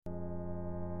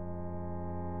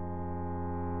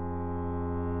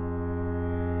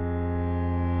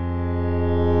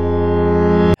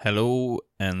Hello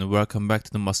and welcome back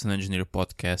to the Muscle Engineer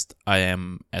podcast. I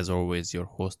am, as always, your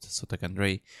host, Sotak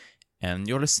Andrei, and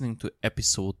you're listening to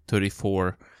episode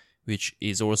 34, which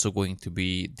is also going to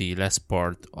be the last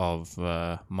part of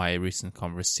my recent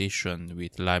conversation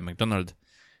with Lyle Mcdonald.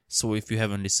 So if you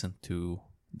haven't listened to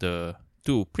the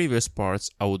two previous parts,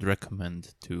 I would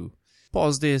recommend to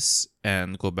pause this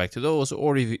and go back to those,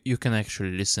 or if you can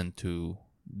actually listen to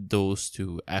those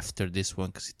two after this one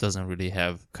because it doesn't really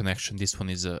have connection. This one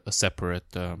is a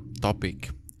separate topic.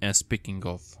 And speaking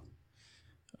of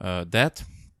that,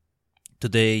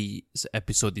 today's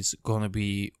episode is gonna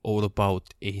be all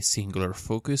about a singular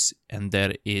focus, and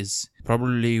that is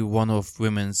probably one of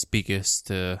women's biggest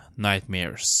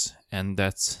nightmares, and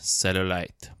that's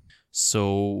cellulite.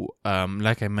 So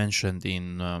like I mentioned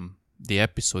in the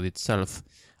episode itself,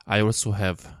 I also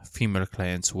have female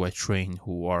clients who I train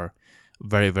who are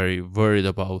very, very worried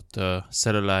about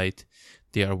cellulite.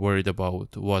 They are worried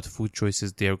about what food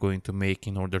choices they are going to make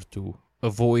in order to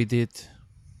avoid it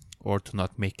or to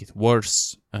not make it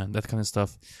worse and that kind of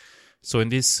stuff. So in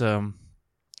this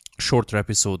shorter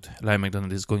episode, Lyle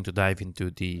Mcdonald is going to dive into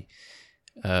the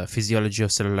physiology of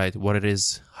cellulite, what it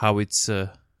is, how it's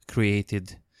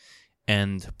created,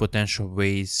 and potential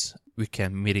ways we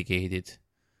can mitigate it.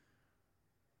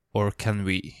 Or can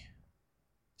we?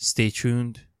 Stay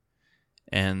tuned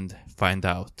and find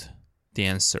out the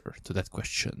answer to that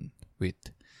question with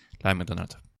Lyle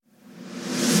Mcdonald.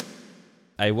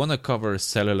 I want to cover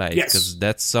cellulite because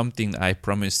that's something I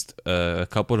promised a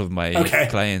couple of my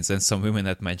clients and some women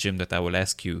at my gym that I will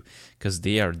ask you because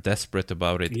they are desperate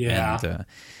about it. Yeah. And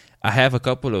I have a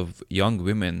couple of young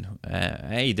women.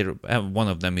 One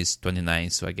of them is 29,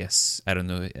 so I guess, I don't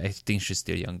know, I think she's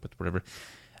still young, but whatever.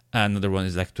 Another one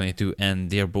is like 22, and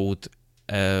they're both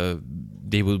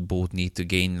they will both need to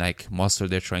gain like muscle.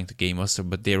 They're trying to gain muscle,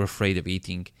 but they're afraid of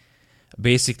eating.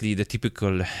 Basically, the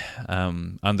typical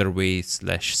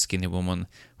underweight / skinny woman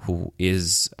who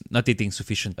is not eating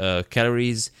sufficient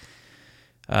calories,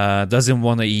 doesn't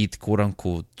want to eat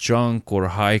quote-unquote junk or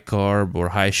high carb or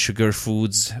high sugar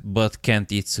foods, but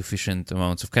can't eat sufficient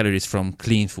amounts of calories from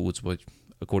clean foods, but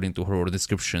according to her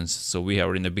descriptions. So we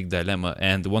are in a big dilemma,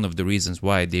 and one of the reasons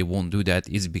why they won't do that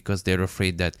is because they're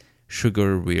afraid that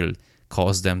sugar will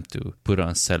cause them to put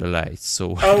on cellulite.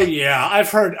 So oh yeah,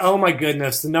 I've heard, oh my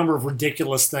goodness, the number of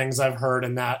ridiculous things I've heard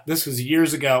in that. This was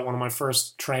years ago at one of my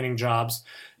first training jobs,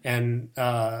 and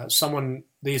I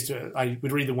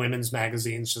would read the women's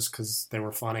magazines just because they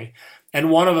were funny. And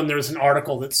one of them, there was an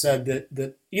article that said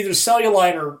that either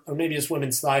cellulite or maybe it's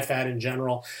women's thigh fat in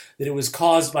general, that it was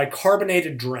caused by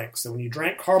carbonated drinks. That when you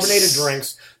drank carbonated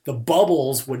drinks, the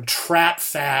bubbles would trap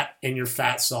fat in your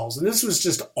fat cells. And this was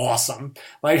just awesome.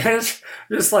 Like, it's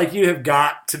just like, you have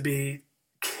got to be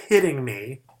kidding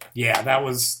me. Yeah, that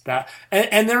was that.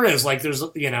 And there is, like, there's,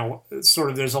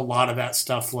 there's a lot of that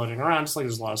stuff floating around, just like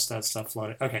there's a lot of that stuff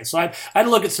floating. Okay, so I had to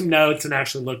look at some notes and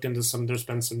actually looked into there's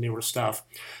been some newer stuff,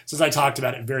 since I talked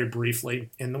about it very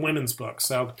briefly in the women's book.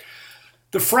 So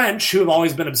the French, who have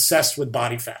always been obsessed with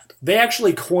body fat, they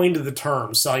actually coined the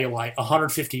term cellulite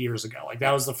 150 years ago. Like,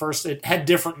 that was the first, it had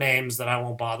different names that I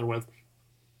won't bother with,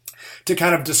 to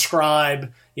kind of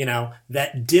describe,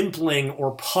 that dimpling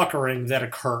or puckering that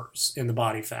occurs in the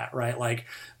body fat, right? Like,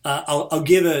 I'll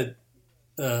give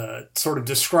sort of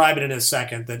describe it in a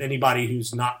second, that anybody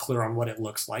who's not clear on what it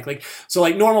looks like. So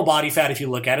normal body fat, if you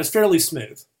look at it, is fairly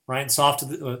smooth, right? Soft,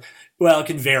 it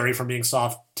can vary from being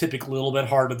soft, typically a little bit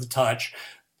hard to the touch,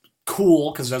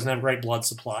 cool because it doesn't have great blood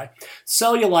supply.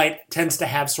 Cellulite tends to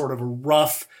have sort of a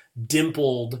rough,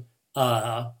 dimpled,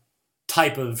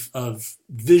 type of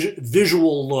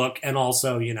visual look, and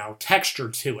also, texture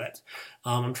to it.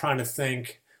 I'm trying to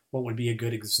think what would be a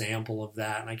good example of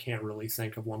that, and I can't really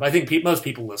think of one. But I think most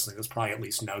people listening is probably at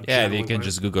least know. Yeah, they can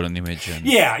just Google an image.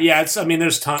 Yeah.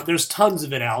 There's tons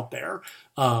of it out there.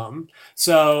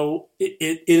 So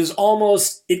it is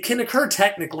almost, it can occur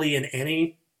technically in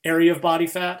any area of body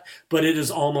fat, but it is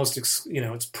almost,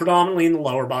 it's predominantly in the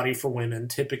lower body for women,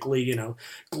 typically,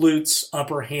 glutes,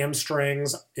 upper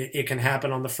hamstrings. It can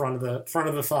happen on the front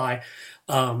of the thigh.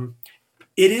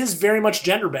 It is very much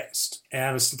gender-based,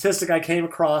 and a statistic I came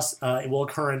across, it will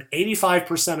occur in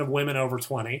 85% of women over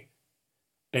 20,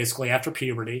 basically after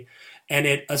puberty, and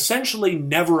it essentially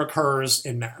never occurs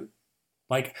in men.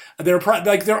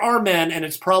 There are men, and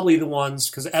it's probably the ones,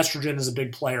 because estrogen is a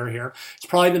big player here. It's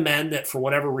probably the men that, for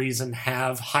whatever reason,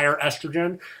 have higher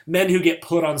estrogen. Men who get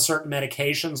put on certain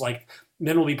medications, like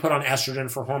men will be put on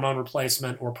estrogen for hormone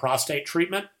replacement or prostate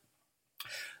treatment.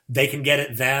 They can get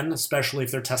it then, especially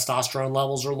if their testosterone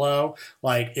levels are low.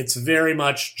 It's very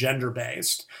much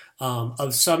gender-based.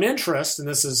 Of some interest, and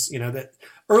this is, that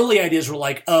early ideas were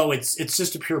like, oh, it's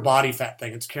just a pure body fat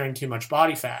thing. It's carrying too much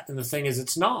body fat. And the thing is,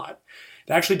 it's not.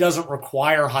 It actually doesn't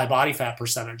require high body fat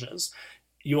percentages.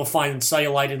 You will find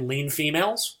cellulite in lean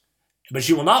females, but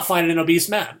you will not find it in obese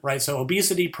men, right? So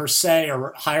obesity per se,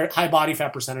 or high body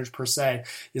fat percentage per se,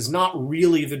 is not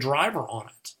really the driver on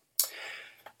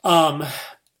it.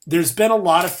 There's been a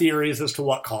lot of theories as to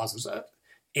what causes it.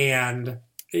 And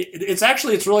it's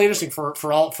really interesting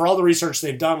for all the research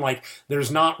they've done. Like,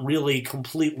 there's not really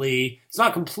it's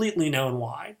not completely known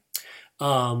why.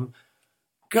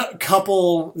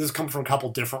 This comes from a couple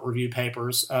different review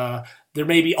papers. There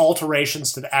may be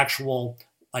alterations to the actual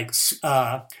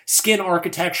skin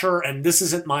architecture, and this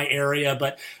isn't my area,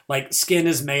 but like skin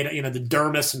is made, the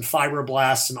dermis and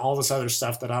fibroblasts and all this other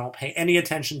stuff that I don't pay any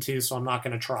attention to, so I'm not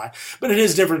going to try. But it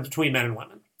is different between men and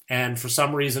women. And for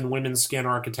some reason, women's skin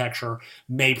architecture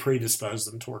may predispose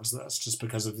them towards this just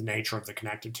because of the nature of the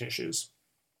connective tissues.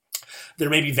 There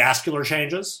may be vascular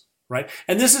changes, right?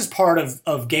 And this is part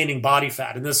of gaining body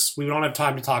fat. And this, we don't have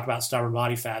time to talk about stubborn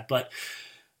body fat, but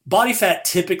body fat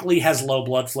typically has low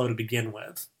blood flow to begin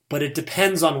with, but it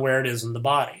depends on where it is in the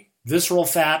body. Visceral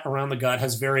fat around the gut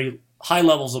has very high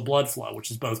levels of blood flow,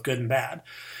 which is both good and bad.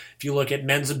 If you look at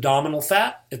men's abdominal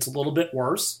fat, it's a little bit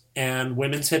worse, and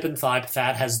women's hip and thigh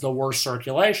fat has the worst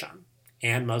circulation.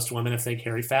 And most women, if they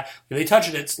carry fat, if they touch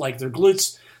it, it's like their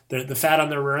glutes, the fat on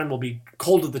their rear end will be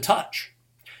cold to the touch.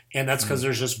 And that's because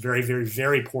there's just very, very,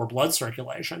 very poor blood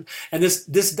circulation. And this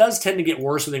does tend to get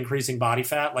worse with increasing body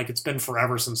fat. Like, it's been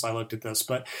forever since I looked at this.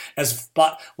 But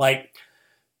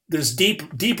there's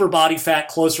deeper body fat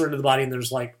closer into the body, and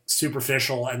there's like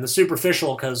superficial. And the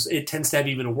superficial, because it tends to have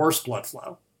even worse blood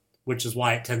flow, which is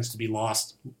why it tends to be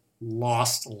lost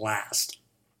last.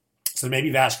 So maybe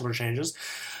vascular changes.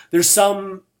 There's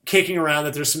some kicking around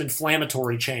that there's some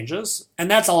inflammatory changes,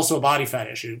 and that's also a body fat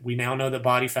issue. We now know that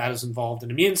body fat is involved in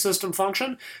immune system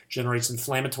function, generates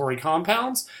inflammatory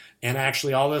compounds, and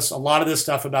actually a lot of this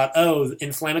stuff about,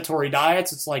 inflammatory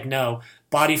diets, it's like, no,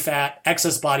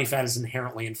 excess body fat is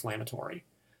inherently inflammatory.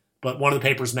 But one of the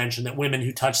papers mentioned that women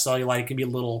who touch cellulite can be a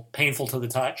little painful to the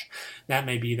touch. That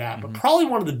may be that. Mm-hmm. But probably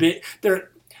one of the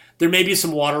there may be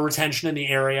some water retention in the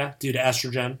area due to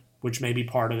estrogen, which may be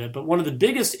part of it. But one of the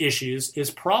biggest issues is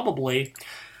probably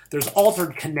there's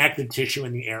altered connective tissue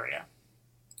in the area.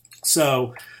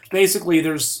 So basically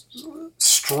there's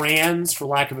strands, for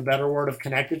lack of a better word, of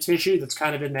connective tissue that's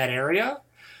kind of in that area.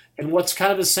 And what's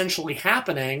kind of essentially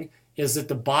happening is that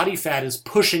the body fat is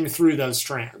pushing through those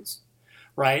strands,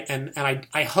 right? And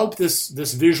I hope this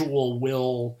visual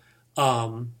will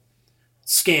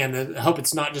scan. I hope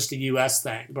it's not just a U.S.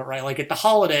 thing, but right, like at the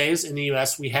holidays in the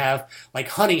U.S. we have like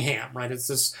honey ham, right? It's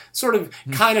this sort of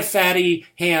kind of fatty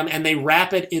ham, and they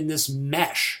wrap it in this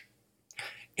mesh,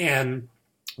 and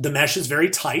the mesh is very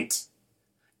tight,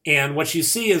 and what you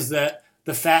see is that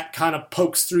the fat kind of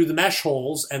pokes through the mesh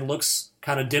holes and looks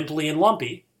kind of dimply and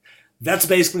lumpy. That's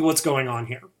basically what's going on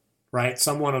here, right?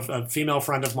 A female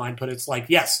friend of mine put it's like,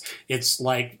 yes, it's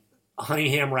like honey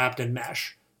ham wrapped in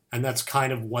mesh. And that's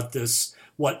kind of what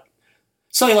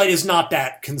cellulite is not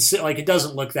that, like it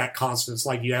doesn't look that constant. It's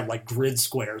like you have like grid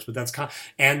squares, but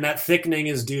and that thickening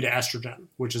is due to estrogen,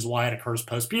 which is why it occurs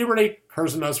post-puberty,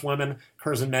 occurs in most women,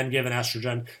 occurs in men given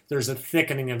estrogen. There's a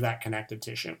thickening of that connective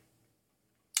tissue.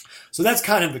 So that's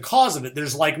kind of the cause of it.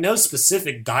 There's like no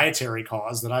specific dietary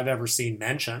cause that I've ever seen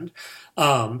mentioned.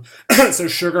 So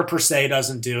sugar per se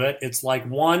doesn't do it. It's like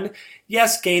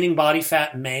yes, gaining body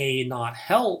fat may not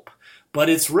help, but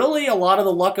it's really a lot of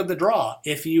the luck of the draw.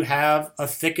 If you have a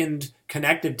thickened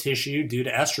connective tissue due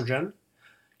to estrogen,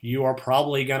 you are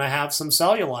probably going to have some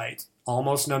cellulite,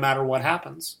 almost no matter what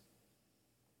happens.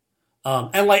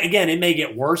 And like, again, it may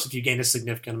get worse if you gain a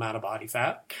significant amount of body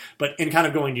fat. But in kind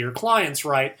of going to your clients,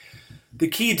 right, the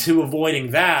key to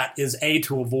avoiding that is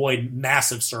to avoid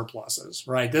massive surpluses,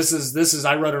 right? This is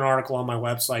I wrote an article on my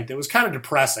website that was kind of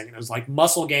depressing. It was like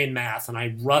muscle gain math, and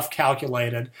I rough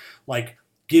calculated like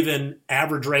given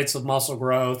average rates of muscle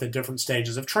growth at different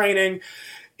stages of training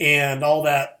and all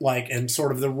that, like, and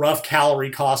sort of the rough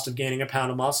calorie cost of gaining a pound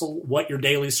of muscle, what your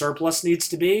daily surplus needs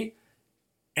to be.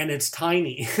 And it's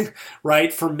tiny,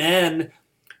 right? For men,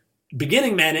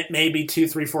 beginning men, it may be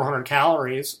 200, 300, 400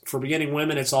 calories. For beginning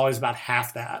women, it's always about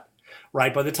half that,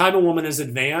 right? By the time a woman is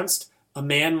advanced, a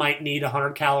man might need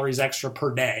 100 calories extra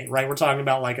per day, right? We're talking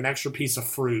about like an extra piece of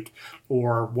fruit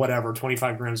or whatever,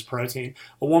 25 grams of protein.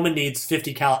 A woman needs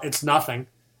 50 calories. It's nothing,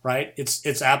 right? It's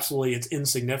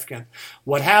insignificant.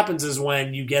 What happens is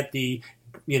when you get the,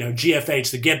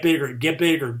 GFH, the get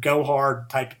bigger, go hard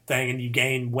type thing, and you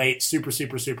gain weight super,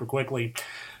 super, super quickly,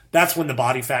 that's when the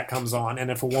body fat comes on.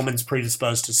 And if a woman's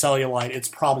predisposed to cellulite, it's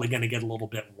probably going to get a little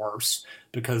bit worse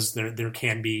because there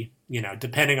can be,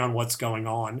 depending on what's going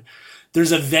on,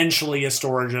 there's eventually a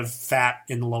storage of fat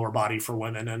in the lower body for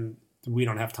women. And we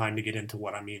don't have time to get into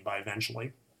what I mean by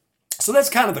eventually. So that's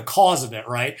kind of the cause of it,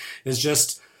 right? Is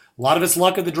just a lot of it's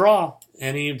luck of the draw.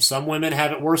 Some women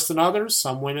have it worse than others.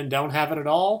 Some women don't have it at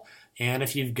all. And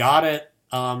if you've got it,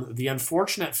 the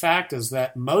unfortunate fact is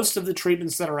that most of the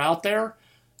treatments that are out there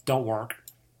don't work.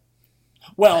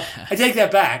 Well, I take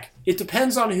that back. It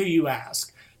depends on who you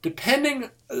ask.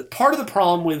 Part of the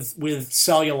problem with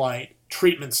cellulite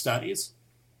treatment studies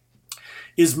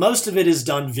is most of it is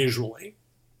done visually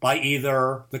by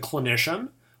either the clinician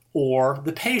or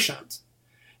the patient.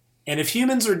 And if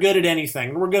humans are good at anything,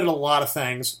 and we're good at a lot of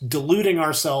things, deluding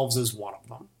ourselves is one of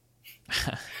them.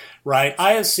 Right?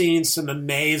 I have seen some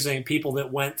amazing people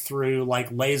that went through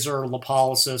like laser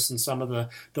lipolysis and some of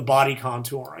the body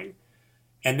contouring.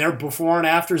 And their before and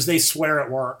afters, they swear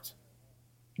it worked.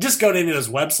 Just go to any of those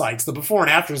websites. The before and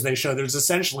afters they show, there's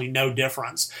essentially no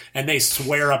difference. And they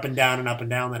swear up and down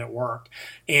that it worked.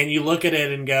 And you look at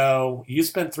it and go, you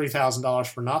spent $3,000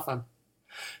 for nothing.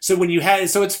 So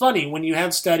it's funny, when you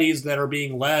have studies that are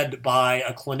being led by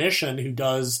a clinician who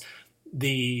does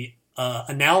the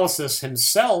analysis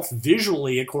himself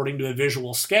visually according to a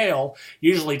visual scale,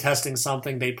 usually testing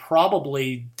something they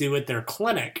probably do at their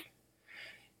clinic,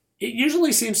 it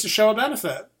usually seems to show a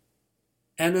benefit.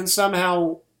 And then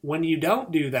somehow when you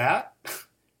don't do that,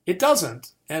 it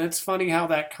doesn't. And it's funny how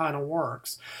that kind of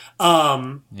works.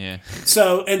 Yeah.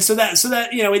 So that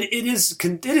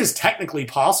it is technically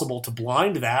possible to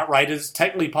blind that, right? It is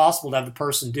technically possible to have the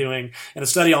person doing, and a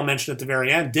study I'll mention at the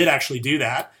very end did actually do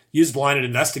that, use blinded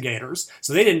investigators.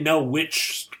 So they didn't know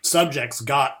which subjects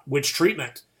got which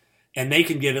treatment, and they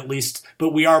can give at least,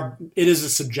 but it is a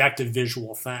subjective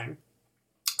visual thing.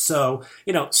 So,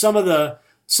 some of the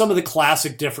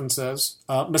classic differences,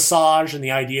 massage, and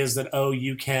the idea is that,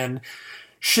 you can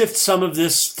shift some of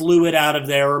this fluid out of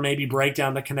there or maybe break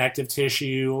down the connective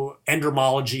tissue.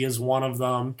 Endermology is one of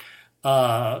them.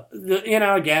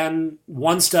 Again,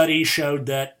 one study showed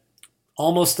that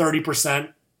almost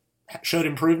 30% showed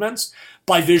improvements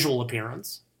by visual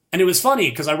appearance. And it was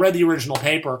funny because I read the original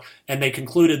paper and they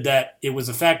concluded that it was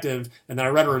effective. And then I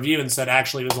read a review and said,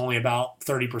 actually, it was only about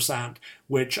 30%,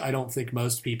 which I don't think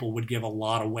most people would give a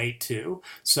lot of weight to.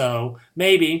 So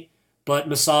maybe. But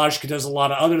massage does a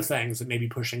lot of other things that may be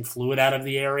pushing fluid out of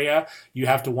the area. You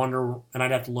have to wonder, and I'd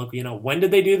have to look, when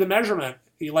did they do the measurement?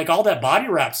 Like all that body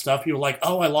wrap stuff, you were like, I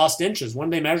lost inches.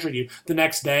 When did they measure you? The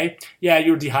next day? Yeah,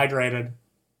 you were dehydrated.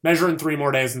 Measure in 3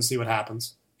 more days and see what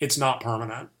happens. It's not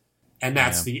permanent. And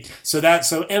that's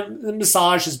and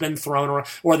massage has been thrown around,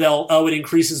 or it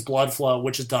increases blood flow,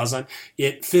 which it doesn't.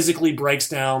 It physically breaks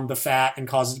down the fat and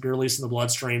causes it to be released in the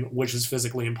bloodstream, which is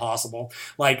physically impossible.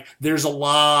 Like there's a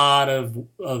lot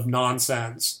of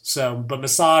nonsense. So, but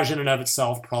massage in and of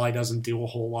itself probably doesn't do a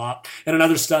whole lot. And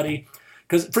another study,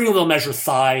 because for you they'll measure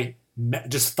thigh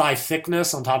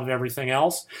thickness on top of everything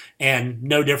else, and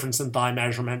no difference in thigh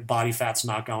measurement, body fat's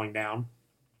not going down.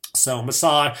 So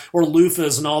massage or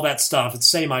loofahs and all that stuff, it's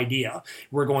the same idea.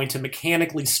 We're going to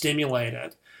mechanically stimulate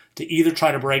it to either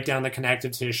try to break down the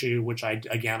connective tissue, which I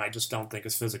just don't think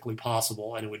is physically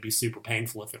possible, and it would be super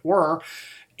painful if it were,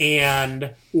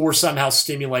 or somehow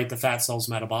stimulate the fat cells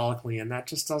metabolically, and that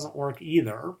just doesn't work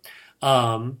either.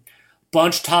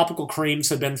 Bunch topical creams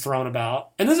have been thrown about,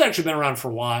 and this has actually been around for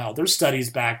a while. There's studies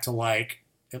back to like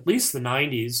at least the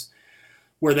 90s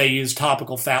where they use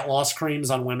topical fat loss creams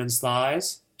on women's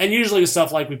thighs. And usually it's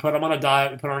stuff like we put them on a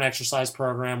diet, we put them on an exercise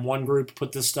program. One group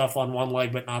put this stuff on one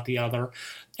leg but not the other.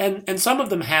 And some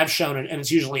of them have shown it, and it's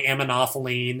usually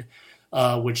aminophylline,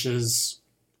 which is,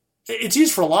 it's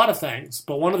used for a lot of things.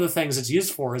 But one of the things it's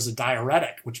used for is a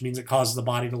diuretic, which means it causes the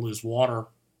body to lose water.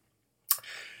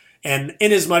 And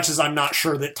in as much as I'm not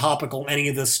sure that topical any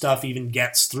of this stuff even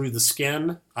gets through the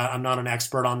skin, I'm not an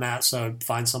expert on that, so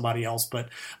find somebody else. But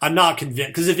I'm not convinced,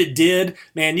 because if it did,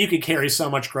 man, you could carry so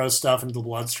much gross stuff into the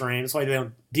bloodstream. That's why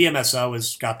DMSO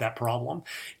has got that problem.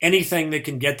 Anything that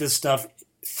can get this stuff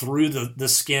through the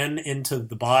skin into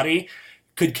the body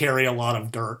could carry a lot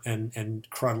of dirt and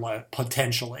crud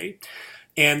potentially.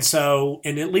 And so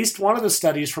in at least one of the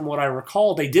studies, from what I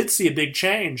recall, they did see a big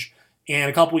change. And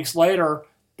a couple weeks later,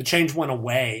 the change went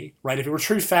away, right? If it were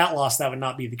true fat loss, that would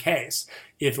not be the case.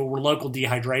 If it were local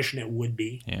dehydration, it would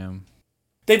be. Yeah.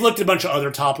 They've looked at a bunch of other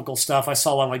topical stuff. I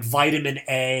saw one like vitamin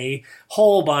A,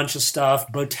 whole bunch of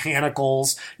stuff,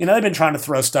 botanicals. They've been trying to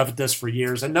throw stuff at this for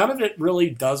years, and none of it really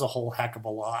does a whole heck of a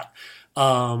lot.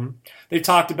 They've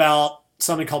talked about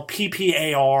something called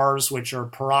PPARs, which are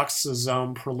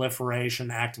peroxisome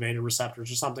proliferation activated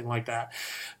receptors or something like that.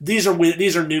 These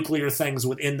are nuclear things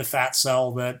within the fat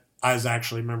cell that I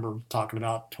actually remember talking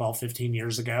about 12, 15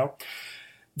 years ago.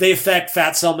 They affect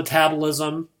fat cell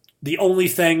metabolism. The only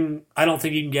thing I don't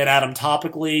think you can get at them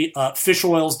topically, fish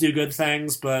oils do good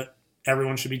things, but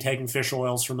everyone should be taking fish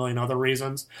oils for a million other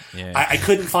reasons. Yeah. I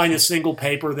couldn't find a single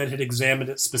paper that had examined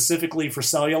it specifically for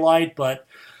cellulite, but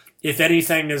if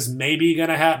anything is maybe going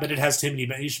to happen, but it has too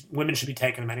many, women should be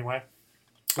taking them anyway.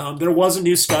 There was a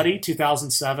new study,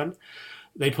 2007.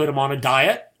 They put them on a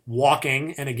diet,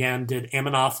 walking, and again did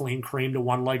aminophylline cream to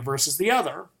one leg versus the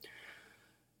other.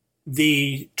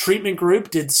 The treatment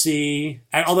group did see,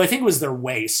 although I think it was their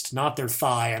waist, not their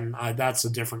thigh, and that's a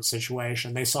different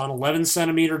situation. They saw an 11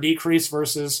 centimeter decrease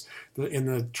versus in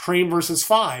the cream versus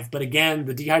 5. But again,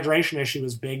 the dehydration issue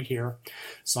is big here.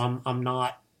 So I'm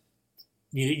not,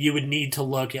 you would need to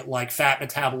look at like fat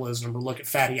metabolism or look at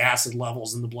fatty acid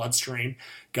levels in the bloodstream.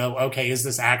 Go, okay, is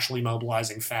this actually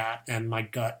mobilizing fat? And my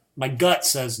gut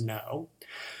says no.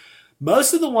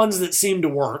 Most of the ones that seem to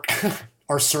work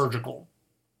are surgical.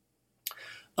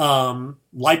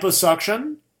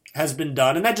 Liposuction has been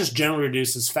done, and that just generally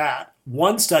reduces fat.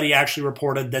 One study actually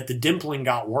reported that the dimpling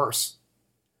got worse.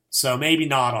 So maybe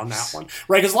not on that one,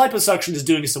 right? Because liposuction is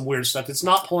doing some weird stuff. It's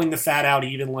not pulling the fat out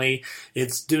evenly.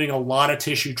 It's doing a lot of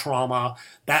tissue trauma.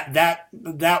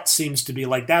 That seems to be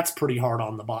like, that's pretty hard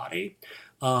on the body.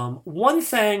 One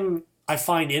thing I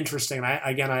find interesting,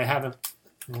 I haven't,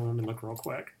 let me look real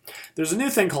quick. There's a new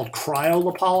thing called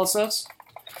cryolipolysis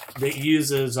that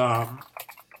uses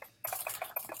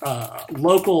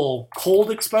local cold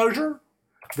exposure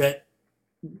that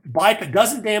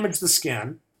doesn't damage the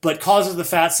skin, but causes the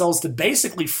fat cells to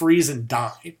basically freeze and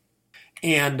die.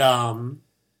 And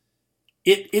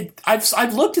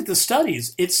I've looked at the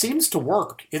studies. It seems to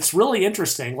work. It's really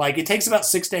interesting. Like, it takes about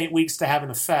 6 to 8 weeks to have an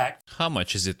effect. How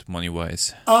much is it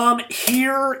money-wise?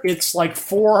 Here it's like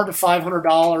 $400 to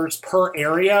 $500 per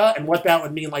area, and what that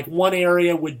would mean, like one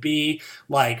area would be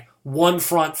like one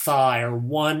front thigh or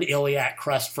one iliac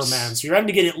crest for men. So you're having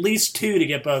to get at least 2 to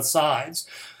get both sides.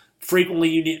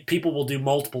 Frequently, people will do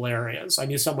multiple areas. I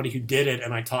knew somebody who did it,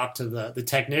 and I talked to the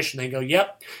technician. They go,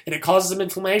 yep, and it causes them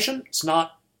inflammation. It's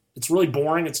really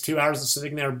boring. It's 2 hours of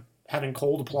sitting there having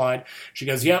cold applied. She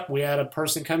goes, yep, we had a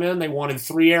person come in. They wanted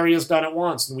 3 areas done at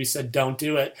once, and we said, don't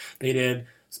do it. They did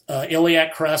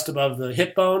iliac crest above the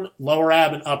hip bone, lower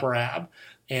ab, and upper ab.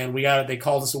 And they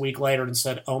called us a week later and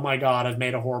said, oh my God, I've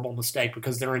made a horrible mistake,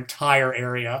 because their entire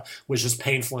area was just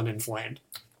painful and inflamed.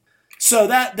 So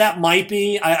that might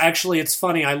be, it's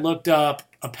funny, I looked up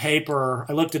a paper,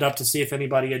 I looked it up to see if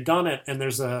anybody had done it, and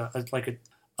there's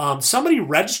somebody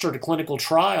registered a clinical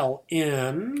trial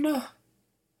in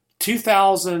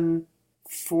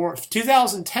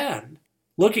 2010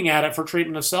 looking at it for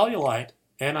treatment of cellulite,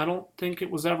 and I don't think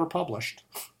it was ever published,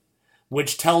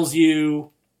 which kind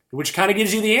of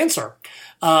gives you the answer.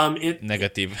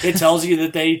 Negative. It tells you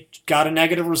that they got a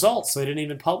negative result, so they didn't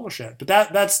even publish it. But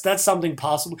that's something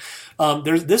possible.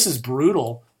 This is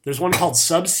brutal. There's one called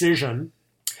subcision.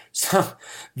 So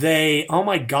they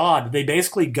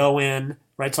basically go in,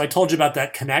 right? So I told you about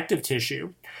that connective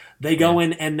tissue. They go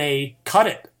in and they cut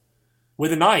it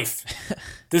with a knife.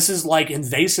 This is like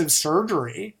invasive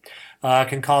surgery.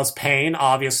 Can cause pain,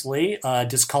 obviously,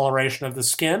 discoloration of the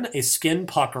skin, a skin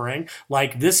puckering.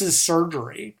 Like, this is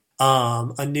surgery.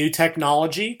 A new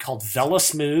technology called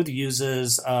VeloSmooth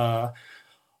uses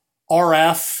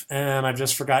RF, and I've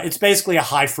just forgot. It's basically a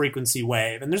high-frequency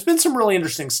wave. And there's been some really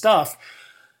interesting stuff,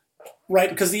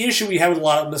 right? Because the issue we have with a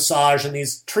lot of massage and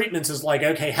these treatments is like,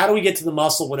 okay, how do we get to the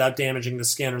muscle without damaging the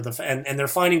skin? And they're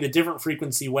finding that different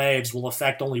frequency waves will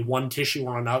affect only one tissue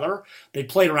or another. They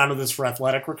played around with this for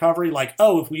athletic recovery, like,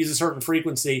 if we use a certain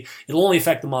frequency, it'll only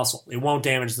affect the muscle. It won't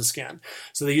damage the skin.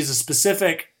 So they use a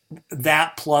specific,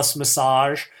 that plus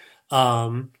massage.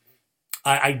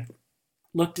 I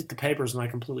looked at the papers and I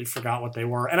completely forgot what they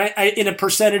were. And I in a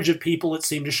percentage of people, it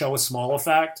seemed to show a small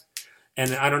effect.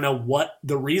 And I don't know what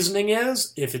the reasoning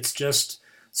is, if it's just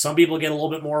some people get a little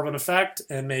bit more of an effect,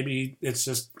 and maybe it's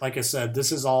just, like I said,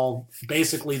 this is all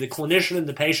basically the clinician and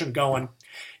the patient going,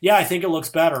 yeah, I think it looks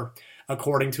better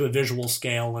according to a visual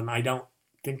scale, and I don't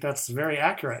think that's very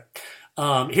accurate.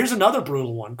 Here's another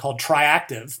brutal one called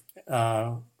Triactive.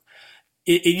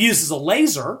 It uses a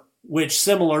laser, which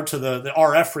similar to the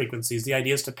RF frequencies, the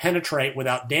idea is to penetrate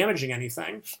without damaging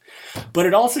anything, but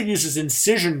it also uses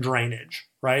incision drainage.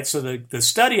 Right, so the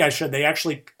study I showed,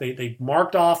 they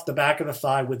marked off the back of the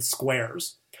thigh with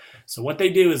squares. So what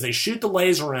they do is they shoot the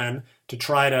laser in to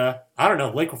try to,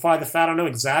 liquefy the fat. I don't know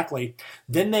exactly.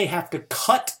 Then they have to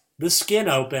cut the skin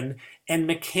open and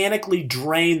mechanically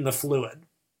drain the fluid.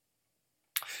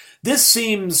 This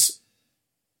seems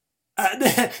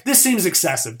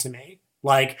excessive to me.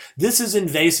 Like, this is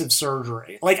invasive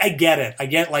surgery. Like, I get it.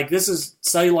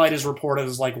 Cellulite is reported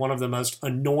as like one of the most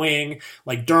annoying,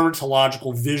 like,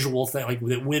 dermatological visual thing, like,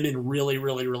 that women really,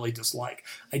 really, really dislike.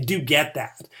 I do get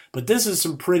that. But this is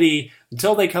some pretty,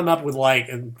 until they come up with, like,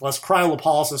 unless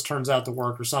cryolipolysis turns out to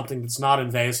work or something that's not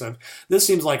invasive, this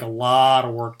seems like a lot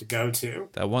of work to go to.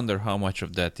 I wonder how much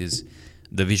of that is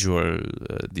the visual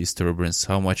disturbance,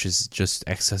 how much is just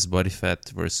excess body fat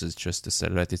versus just the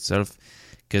cellulite itself.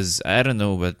 Because I don't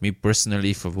know, but me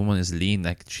personally, if a woman is lean,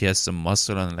 like she has some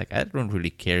muscle, and like I don't really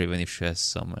care even if she has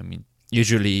some. I mean,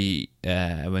 usually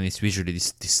when it's visually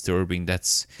disturbing,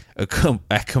 that's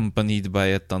accompanied by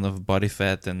a ton of body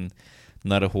fat and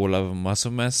not a whole lot of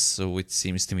muscle mass. So it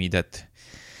seems to me that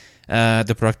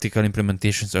the practical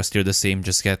implementations are still the same,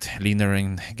 just get leaner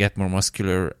and get more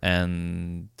muscular,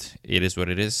 and it is what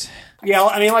it is. Yeah,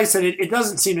 I mean, like I said, it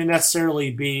doesn't seem to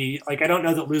necessarily be, like, I don't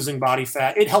know that losing body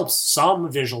fat, it helps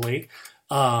some visually.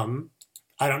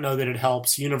 I don't know that it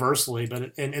helps universally,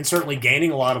 but and certainly gaining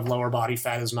a lot of lower body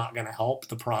fat is not going to help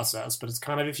the process. But it's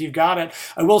kind of, if you've got it.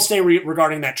 I will say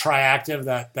regarding that Triactive,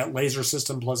 that laser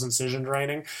system plus incision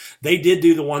draining, they did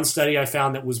do the one study I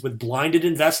found that was with blinded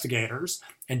investigators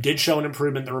and did show an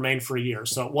improvement that remained for a year.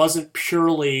 So it wasn't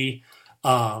purely,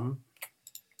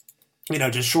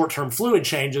 just short-term fluid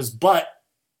changes, but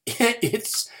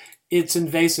it's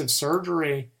invasive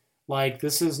surgery. Like,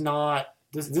 this is not.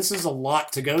 This is a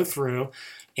lot to go through.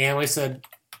 And like I said,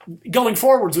 going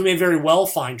forwards, we may very well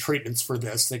find treatments for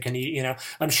this that can,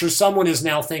 I'm sure someone is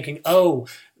now thinking, oh,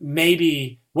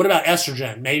 maybe, what about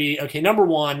estrogen? Maybe, okay, number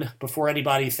one, before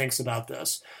anybody thinks about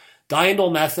this,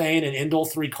 diindole methane and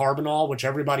indole 3-carbinol, which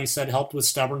everybody said helped with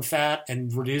stubborn fat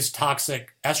and reduced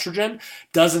toxic estrogen,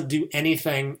 doesn't do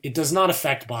anything. It does not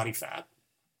affect body fat.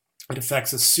 It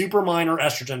affects a super minor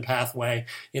estrogen pathway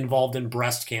involved in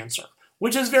breast cancer,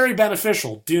 which is very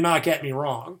beneficial. Do not get me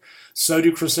wrong. So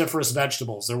do cruciferous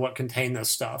vegetables. They're what contain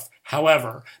this stuff.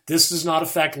 However, this does not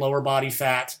affect lower body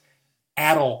fat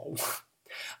at all.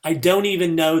 I don't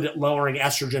even know that lowering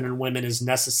estrogen in women is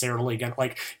necessarily going to,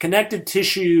 like, connective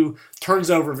tissue turns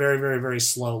over very, very, very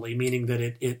slowly, meaning that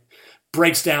it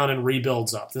breaks down and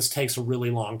rebuilds up. This takes a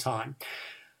really long time.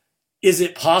 Is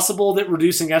it possible that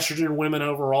reducing estrogen in women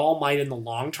overall might in the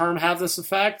long term have this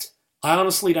effect? I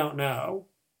honestly don't know.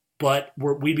 But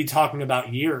we'd be talking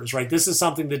about years, right? This is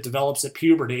something that develops at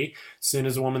puberty. As soon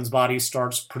as a woman's body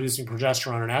starts producing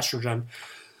progesterone and estrogen,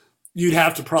 you'd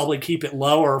have to probably keep it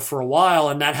lower for a while,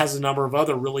 and that has a number of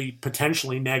other really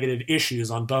potentially negative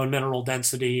issues on bone mineral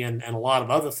density and a lot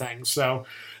of other things. So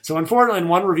unfortunately,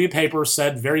 one review paper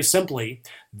said very simply,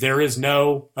 there is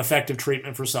no effective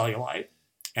treatment for cellulite.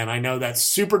 And I know that's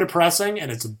super depressing,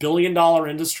 and it's $1 billion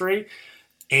industry,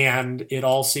 and it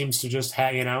all seems to just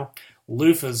have,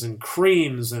 loofahs and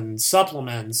creams and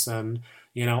supplements and,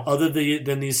 other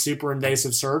than these super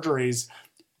invasive surgeries,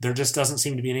 there just doesn't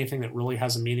seem to be anything that really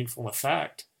has a meaningful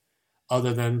effect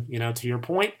other than, to your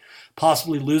point,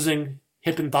 possibly losing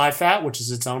hip and thigh fat, which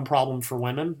is its own problem for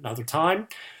women another time,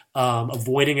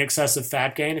 avoiding excessive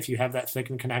fat gain if you have that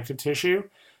thickened connective tissue.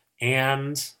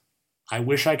 And I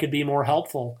wish I could be more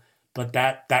helpful. But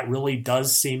that really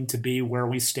does seem to be where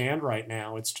we stand right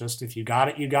now. It's just, if you got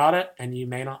it, you got it, and you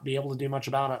may not be able to do much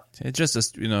about it. It's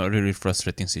just a really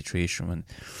frustrating situation when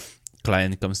a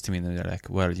client comes to me and they're like,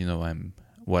 well, I'm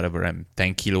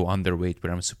 10 kilo underweight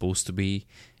where I'm supposed to be,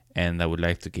 and I would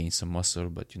like to gain some muscle,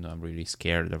 but I'm really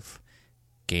scared of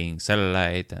gaining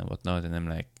cellulite and whatnot. And I'm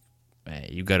like,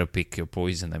 you gotta pick your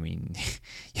poison. I mean,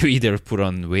 you either put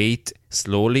on weight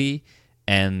slowly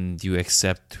and you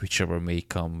accept whichever may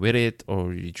come with it,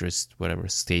 or you just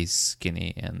stay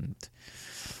skinny and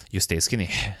you stay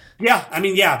skinny. Yeah, I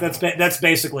mean, that's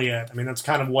basically it. I mean, that's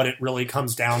kind of what it really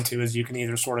comes down to, is you can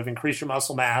either sort of increase your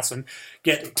muscle mass and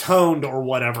get toned or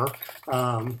whatever,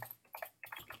 or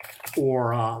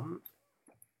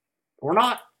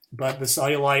not. But the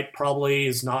cellulite probably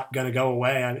is not going to go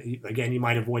away. Again, you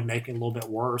might avoid making it a little bit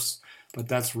worse, but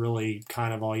that's really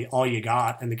kind of all you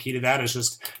got. And the key to that is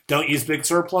just don't use big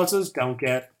surpluses. Don't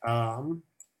get don't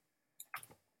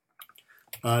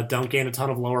gain a ton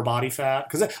of lower body fat,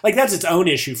 because that's its own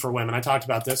issue for women. I talked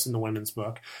about this in the women's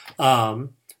book.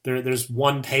 There's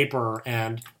one paper,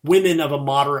 and women of a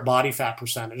moderate body fat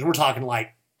percentage, and we're talking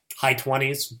like high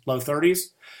 20s, low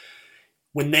 30s.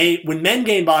 when men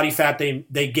gain body fat,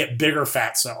 they get bigger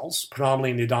fat cells,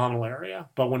 predominantly in the abdominal area.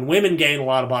 But when women gain a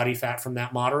lot of body fat from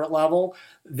that moderate level,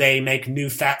 they make new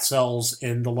fat cells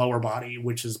in the lower body,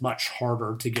 which is much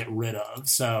harder to get rid of.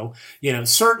 So,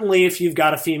 certainly if you've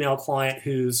got a female client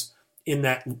who's in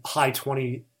that high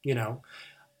 20,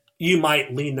 you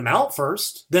might lean them out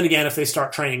first. Then again, if they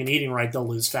start training and eating right, they'll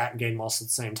lose fat and gain muscle at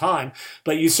the same time.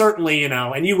 But you certainly,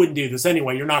 and you wouldn't do this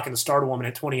anyway. You're not going to start a woman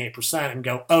at 28% and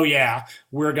go, oh yeah,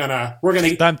 we're gonna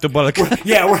it's time to bulk.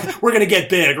 we're gonna get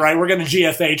big, right? We're gonna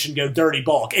GFH and go dirty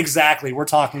bulk. Exactly. We're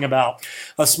talking about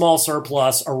a small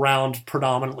surplus around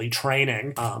predominantly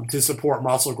training to support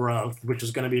muscle growth, which is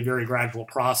going to be a very gradual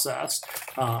process.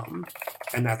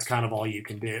 And that's kind of all you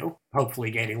can do.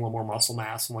 Hopefully gaining a little more muscle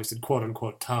mass and, like I said, quote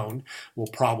unquote tone will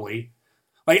probably,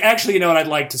 actually, what I'd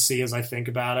like to see as I think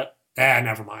about it,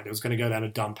 never mind. It was going to go down a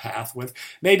dumb path with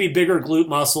maybe bigger glute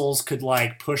muscles could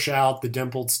push out the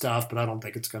dimpled stuff, but I don't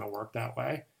think it's going to work that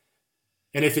way.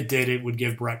 And if it did, it would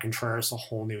give Brett Contreras a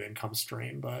whole new income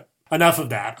stream. But enough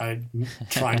of that. I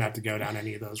try not to go down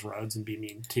any of those roads and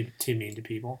be too mean to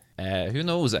people. Who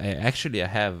knows? I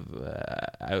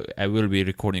will be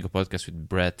recording a podcast with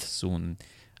Brett soon.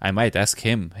 I might ask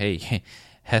him, hey,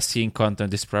 has he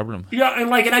encountered this problem? Yeah,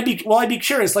 and I'd be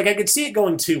curious. I could see it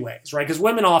going two ways, right? Because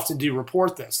women often do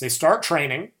report this. They start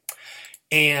training,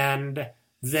 and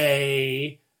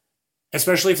they,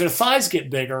 especially if their thighs get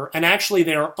bigger, and actually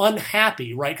they are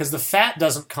unhappy, right? Because the fat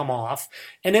doesn't come off,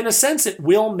 and in a sense, it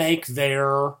will make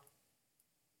their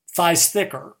thighs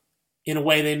thicker in a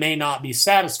way they may not be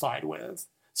satisfied with.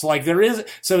 So with the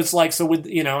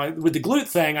glute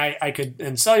thing, I could,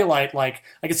 and cellulite, I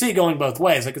could see it going both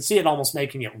ways. I could see it almost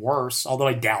making it worse, although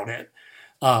I doubt it.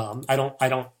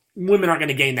 Women aren't going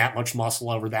to gain that much muscle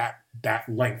over that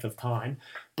length of time,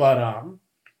 but,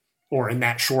 or in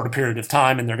that short a period of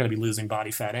time, and they're going to be losing body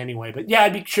fat anyway. But yeah,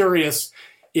 I'd be curious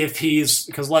if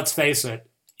because let's face it,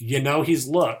 he's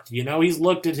looked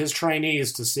at his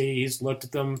trainees to see, he's looked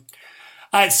at them.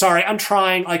 I'm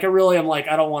trying, I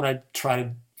don't want to try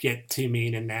to get too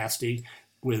mean and nasty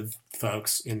with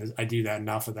folks. I do that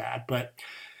enough of that, but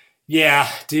yeah,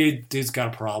 dude's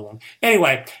got a problem.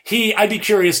 Anyway, I'd be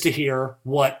curious to hear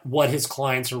what his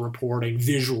clients are reporting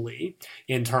visually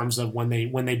in terms of when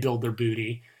they build their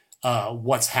booty,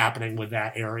 what's happening with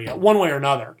that area, one way or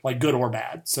another, good or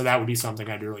bad. So that would be something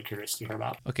I'd be really curious to hear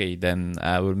about. Okay, then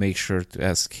I will make sure to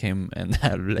ask him, and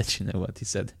I'll let you know what he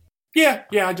said. Yeah,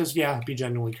 I'd be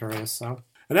genuinely curious. So,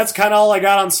 and that's kind of all I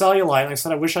got on cellulite. Like I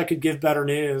said, I wish I could give better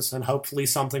news, and hopefully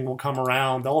something will come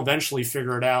around. They'll eventually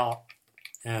figure it out.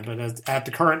 But at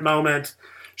the current moment,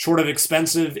 short of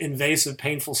expensive, invasive,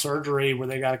 painful surgery where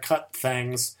they got to cut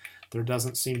things, there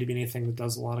doesn't seem to be anything that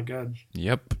does a lot of good.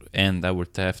 Yep, and I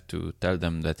would have to tell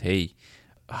them that, hey,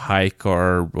 high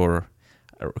carb or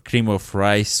cream of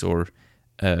rice or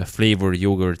flavored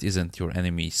yogurt isn't your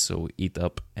enemy, so eat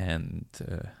up and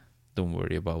don't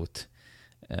worry about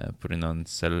putting on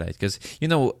cellulite. Because,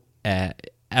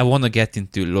 I want to get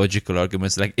into logical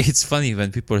arguments. It's funny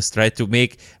when people try to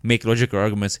make logical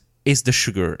arguments. It's the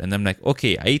sugar. And I'm like,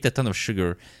 okay, I eat a ton of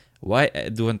sugar. Why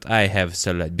don't I have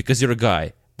cellulite? Because you're a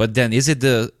guy. But then, is it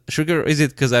the sugar or is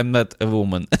it because I'm not a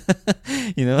woman?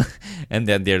 And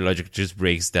then their logic just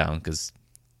breaks down because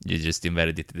you just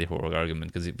invalidated the whole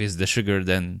argument. Because if it's the sugar,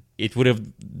 then it would have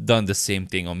done the same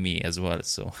thing on me as well.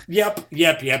 So Yep.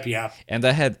 And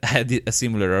I had a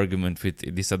similar argument with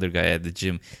this other guy at the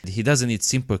gym. He doesn't eat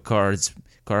simple carbs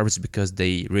because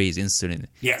they raise insulin.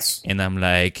 Yes. And I'm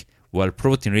like, well,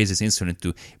 protein raises insulin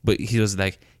too. But he was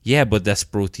like, yeah, but that's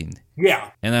protein.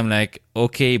 Yeah. And I'm like,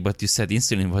 okay, but you said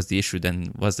insulin was the issue,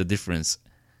 then what's the difference?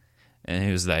 And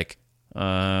he was like,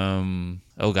 oh,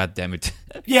 God damn it.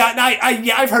 Yeah, and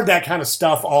I've heard that kind of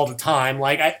stuff all the time.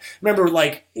 I remember,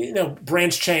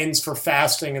 branch chains for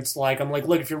fasting. It's I'm like,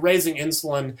 look, if you're raising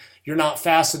insulin, you're not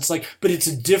fasted. It's but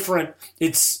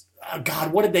it's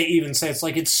God, what did they even say? It's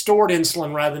it's stored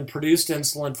insulin rather than produced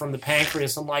insulin from the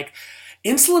pancreas. I'm like,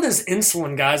 insulin is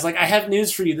insulin, guys. I have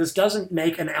news for you. This doesn't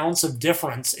make an ounce of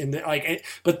difference in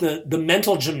but the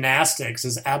mental gymnastics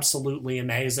is absolutely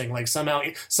amazing. Somehow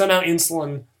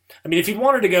insulin. I mean, if he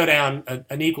wanted to go down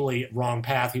an equally wrong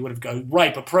path, he would have gone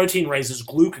right. But protein raises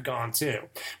glucagon too,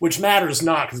 which matters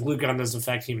not because glucagon doesn't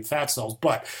affect human fat cells.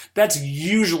 But that's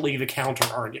usually the counter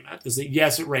argument: is that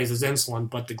yes, it raises insulin,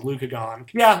 but the glucagon,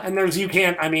 yeah. And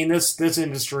this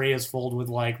industry is filled with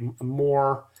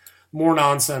more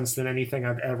nonsense than anything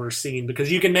I've ever seen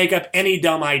because you can make up any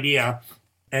dumb idea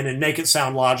and make it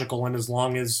sound logical. And as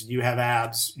long as you have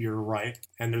abs, you're right,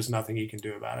 and there's nothing you can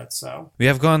do about it. So we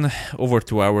have gone over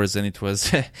 2 hours, and it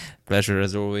was a pleasure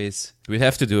as always. We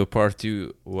have to do a part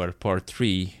 2 or part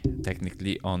 3,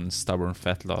 technically, on stubborn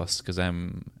fat loss, because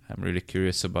I'm really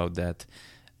curious about that.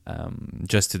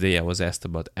 Just today I was asked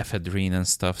about ephedrine and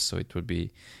stuff, so it would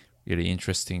be really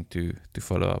interesting to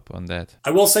follow up on that.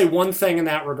 I will say one thing in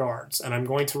that regards, and I'm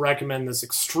going to recommend this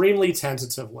extremely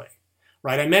tentatively.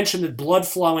 Right, I mentioned that blood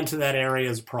flow into that area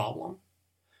is a problem.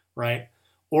 Right,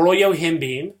 oral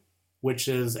yohimbine, which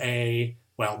is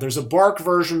there's a bark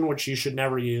version which you should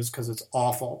never use because it's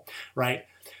awful. Right.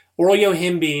 Oral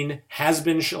yohimbine has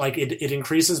been, it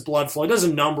increases blood flow. It does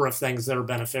a number of things that are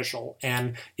beneficial,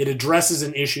 and it addresses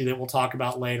an issue that we'll talk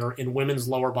about later in women's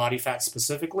lower body fat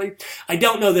specifically. I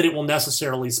don't know that it will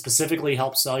necessarily specifically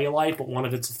help cellulite, but one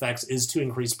of its effects is to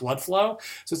increase blood flow.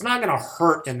 So it's not going to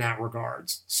hurt in that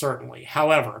regards, certainly.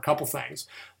 However, a couple things.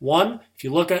 One, if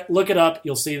you look it up,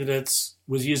 you'll see that it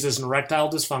was used as an erectile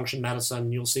dysfunction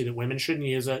medicine. You'll see that women shouldn't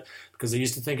use it because they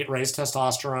used to think it raised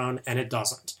testosterone, and it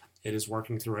doesn't. It is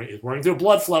working through a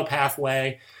blood flow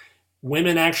pathway.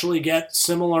 Women actually get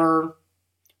similar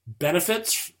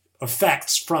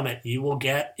effects from it. You will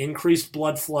get increased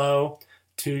blood flow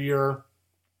to your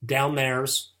down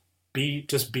there's.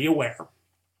 Just be aware.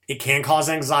 It can cause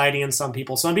anxiety in some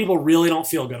people. Some people really don't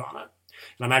feel good on it.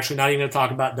 And I'm actually not even going to talk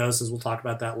about doses. We'll talk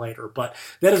about that later. But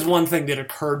that is one thing that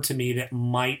occurred to me that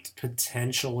might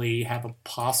potentially have a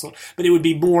possible, but it would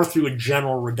be more through a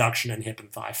general reduction in hip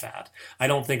and thigh fat. I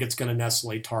don't think it's going to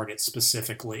necessarily target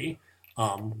specifically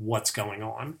what's going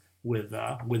on with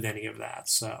any of that.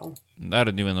 So I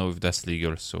don't even know if that's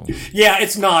legal. So yeah,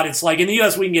 it's not. It's like in the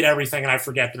U.S. we can get everything, and I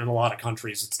forget that in a lot of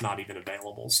countries it's not even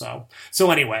available. So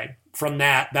anyway, from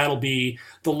that'll be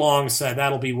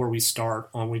that'll be where we start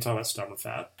when we talk about stubborn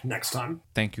fat next time.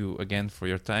 Thank you again for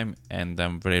your time, and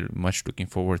I'm very much looking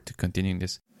forward to continuing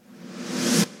this.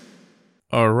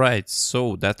 All right,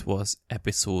 so that was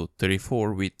episode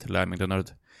 34 with Lyle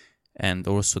Mcdonald, and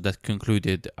also that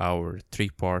concluded our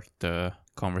 3-part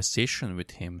conversation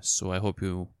with him. So I hope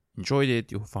you enjoyed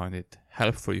it, you found it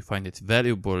helpful, you find it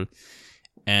valuable,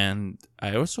 and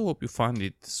I also hope you find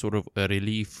it sort of a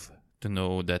relief to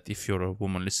know that if you're a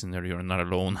woman listener, you're not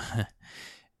alone.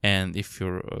 And if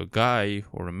you're a guy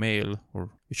or a male,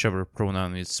 or whichever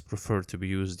pronoun is preferred to be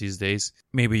used these days,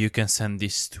 maybe you can send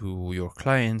this to your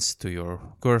clients, to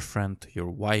your girlfriend, to your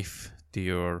wife, to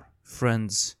your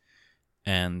friends,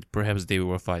 and perhaps they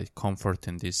will find comfort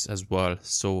in this as well.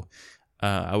 So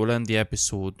I will end the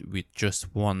episode with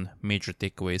just one major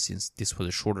takeaway, since this was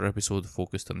a shorter episode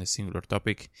focused on a singular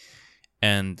topic.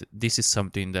 And this is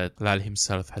something that Lyle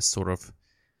himself has sort of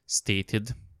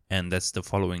stated, and that's the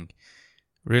following.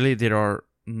 Really, there are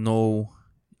no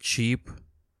cheap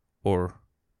or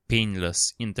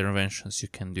painless interventions you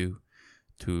can do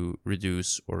to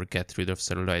reduce or get rid of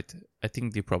cellulite. I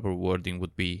think the proper wording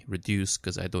would be reduce,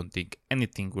 because I don't think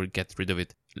anything will get rid of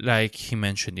it. Like he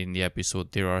mentioned in the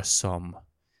episode, there are some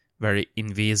very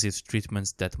invasive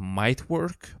treatments that might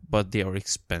work, but they are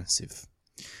expensive.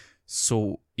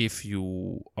 So if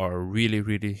you are really,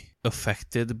 really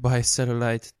affected by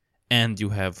cellulite and you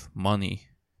have money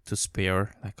to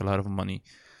spare, like a lot of money,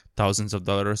 thousands of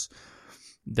dollars,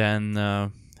 then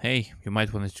hey, you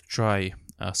might want to try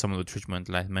some of the treatment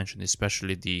like I mentioned,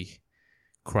 especially the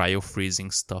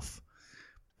cryo-freezing stuff.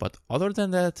 But other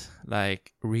than that,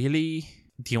 like really,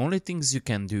 the only things you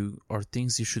can do are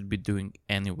things you should be doing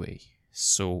anyway.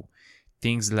 So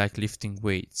things like lifting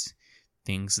weights,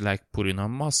 things like putting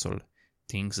on muscle,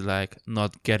 things like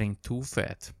not getting too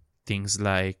fat, things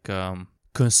like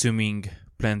consuming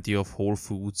plenty of whole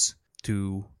foods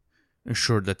to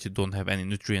ensure that you don't have any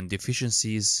nutrient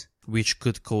deficiencies, which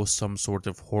could cause some sort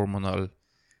of hormonal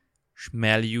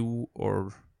milieu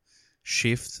or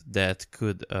shift that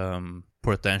could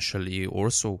potentially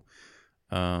also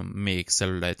make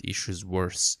cellulite issues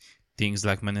worse. Things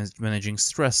like managing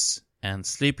stress and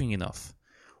sleeping enough.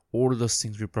 All those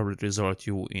things will probably result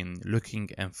you in looking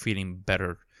and feeling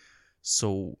better.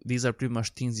 So these are pretty much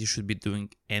things you should be doing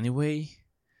anyway.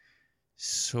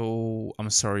 So I'm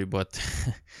sorry, but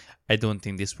I don't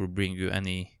think this will bring you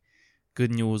any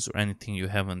good news or anything you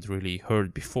haven't really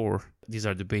heard before. These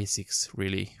are the basics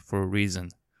really for a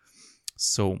reason.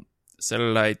 So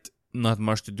cellulite, not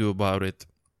much to do about it.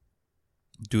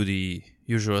 Do the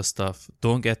usual stuff.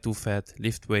 Don't get too fat.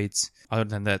 Lift weights. Other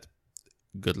than that,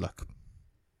 good luck.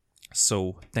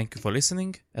 So thank you for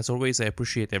listening. As always, I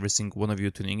appreciate every single one of you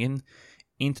tuning in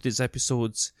into these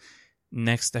episodes.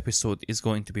 Next episode is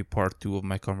going to be part 2 of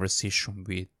my conversation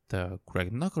with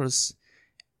Greg Knuckles.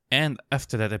 And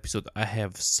after that episode, I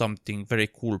have something very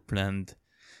cool planned.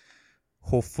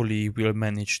 Hopefully, we'll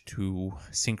manage to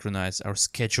synchronize our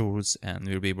schedules and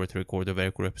we'll be able to record a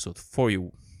very cool episode for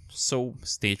you. So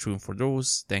stay tuned for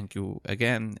those. Thank you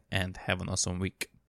again and have an awesome week.